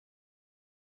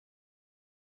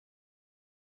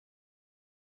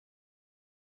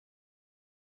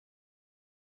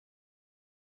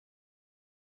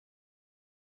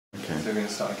So we're going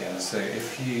to start again. So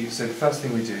the first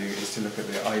thing we do is to look at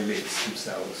the eyelids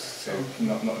themselves. So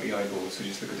not the eyeballs. So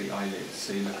just look at the eyelids.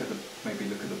 So you maybe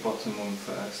look at the bottom one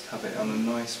first. Have it on a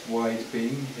nice wide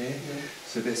beam here. Yeah.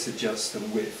 So this adjusts the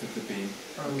width of the beam.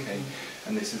 Okay.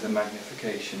 And this is a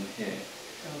magnification here.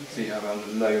 So you have it on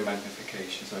the low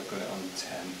magnification. So I've got it on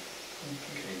 10.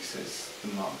 Okay. So it's the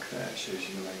mark there. It shows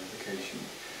you the magnification.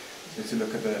 So to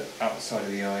look at the outside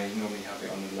of the eye, you normally have it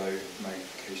on the low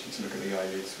magnification to look at the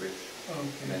eyelids with,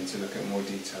 and then to look at more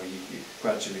detail, you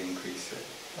gradually increase it.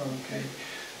 Okay.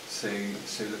 So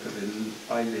look at the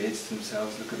eyelids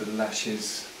themselves, look at the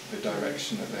lashes, the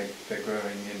direction that they're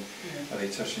growing in, are they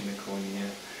touching the cornea,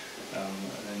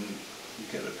 and then you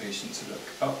get the patient to look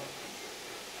up,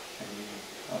 and you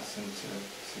ask them to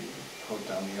hold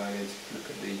down the eyelids, look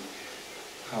at the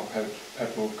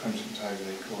palpebral conjunctiva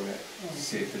they call it, to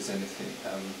see if there's anything,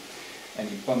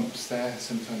 any bumps there.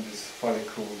 Sometimes there's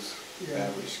follicles there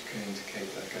which can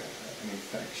indicate like an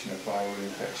infection, a viral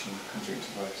infection,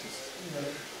 conjunctivitis,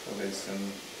 or there's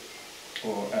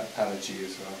or allergy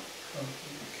as well.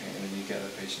 Okay, and then you get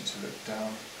the patient to look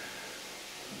down.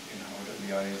 You can hold up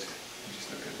the eyelid and just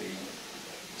look at the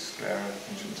sclera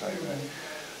conjunctiva.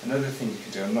 Another thing you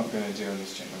can do, I'm not going to do on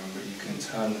this gentleman, but you can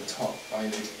turn the top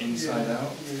eyelid inside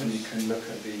out, and you can look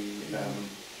at the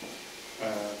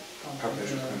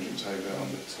palpebral conjunctiva on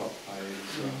the top eyelid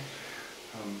as well.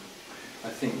 I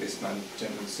think this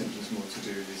gentleman's symptoms more to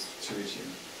do with his pterygium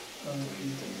than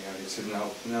the eyelid. So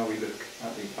now we look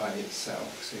at the eye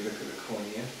itself. So you look at the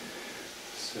cornea.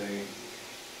 So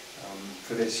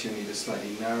for this you need a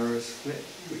slightly narrower slit.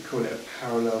 We call it a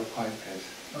parallel pipehead.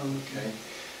 Okay.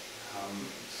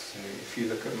 So if you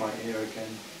look at my ear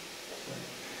again,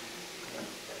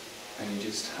 and you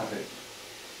just have it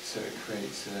so it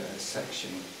creates a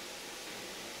section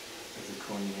of the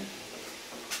cornea,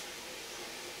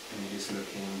 and you're just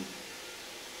looking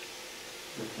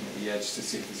at the edge to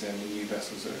see if there's any new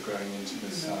vessels that are growing into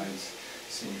the sides,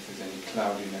 seeing if there's any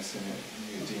cloudiness in it,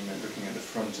 any edema, looking at the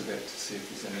front of it to see if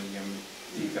there's any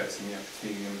defects in the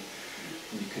epithelium.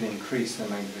 And you can increase the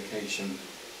magnification.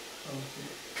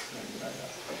 Like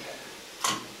that.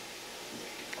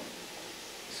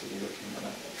 So you're looking at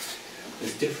that.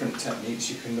 There's different techniques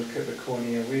you can look at the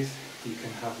cornea with. You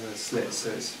can have a slit so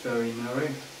it's very narrow,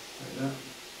 like that.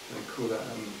 They call that,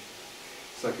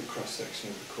 it's like a cross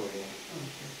section of the cornea.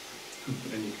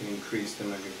 And you can increase the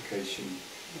magnification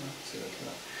to look at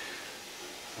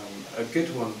that. A good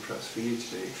one perhaps for you to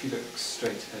do, if you look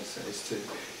straight ahead, so is to,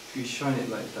 if you shine it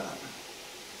like that,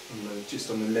 just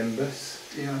on the limbus.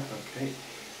 Okay.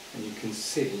 And you can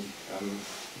see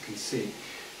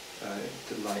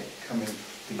the light coming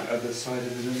from the other side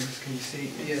of the limbus. Can you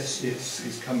see?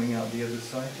 It's coming out the other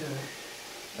side.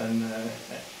 And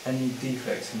any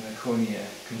defects in the cornea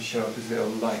can show up as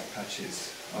little light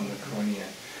patches on the cornea.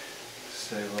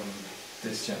 So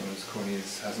this gentleman's cornea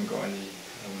hasn't got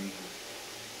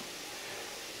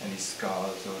any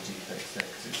scars or defects there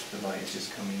because the light is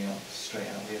just coming out straight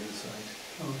out the other side.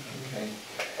 Okay.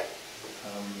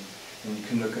 And you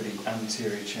can look at the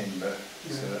anterior chamber,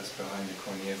 so that's behind the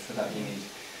cornea. For that you need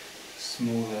a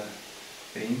smaller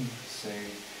beam, so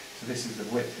this is the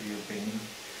width of your beam.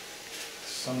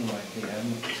 Sunlight here, I'm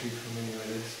not too familiar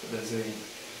with this, but there's a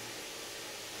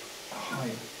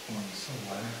height one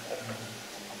somewhere.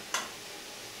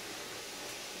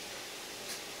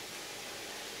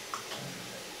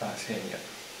 That's here, yeah.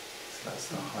 So that's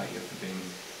the height of the beam.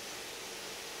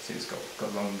 See, it's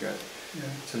got longer.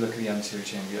 To look at the anterior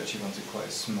chamber, you actually want it quite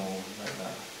small, like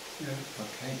that.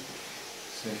 Okay.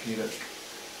 So if you look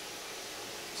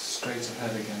straight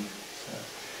ahead again,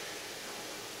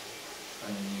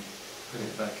 and you put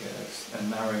it like a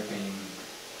narrow beam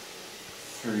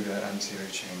through the anterior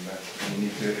chamber, and you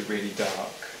need to do it really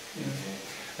dark in here.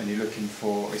 And you're looking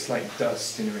for, it's like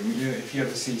dust in a room. If you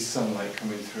ever see sunlight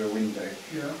coming through a window,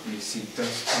 you see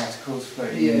dust particles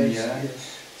floating in the air.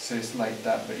 So it's like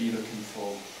that, but you're looking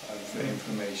for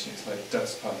inflammation. It's like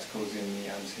dust particles in the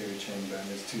anterior chamber, and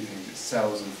there's two things: it's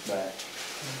cells and flare.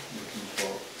 Looking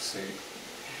for, so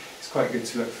it's quite good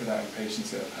to look for that in patients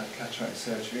that have had cataract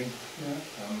surgery.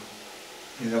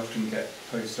 You often get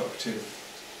post-operative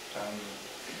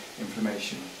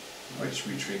inflammation, which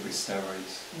we treat with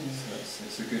steroids. So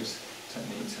it's a good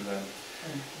technique to learn.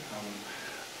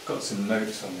 I've got some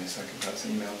notes on this I can perhaps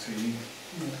email to you.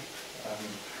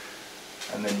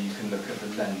 And then you can look at the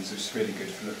lens, which is really good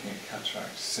for looking at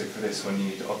cataracts. So for this one you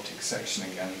need optic section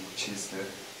again, which is the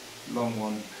long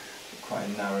one, quite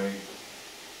a narrow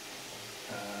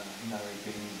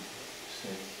beam, so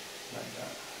like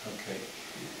that. Okay,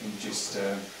 and just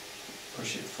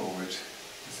push it forward,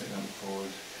 set it on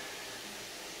forward.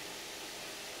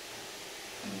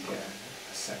 and you get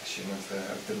a section of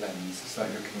the lens. It's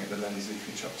like looking at the lens if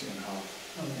you chopped it in half.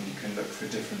 And you can look for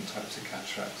different types of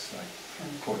cataracts, like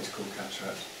cortical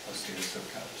cataract, posterior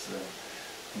subcapsular,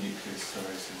 nucleus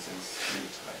sclerosis. There's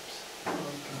 3 types.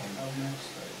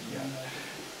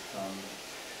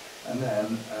 And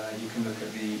then you can look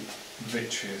at the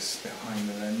vitreous behind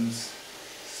the lens.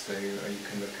 So you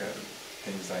can look at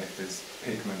things like if there's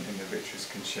pigment in the vitreous,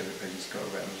 can show if they just got a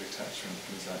retinal detachment,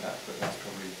 things like that, but that's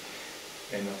probably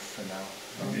enough for now.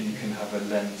 And then you can have a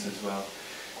lens as well,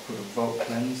 called a Volk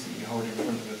lens that you hold in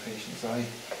front of the patient's eye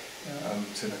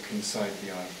to look inside the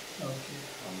eye. But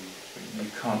you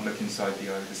can't look inside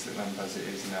the eye with the slit lamp as it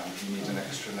is now. You need an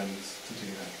extra lens to do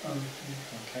that.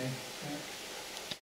 Okay?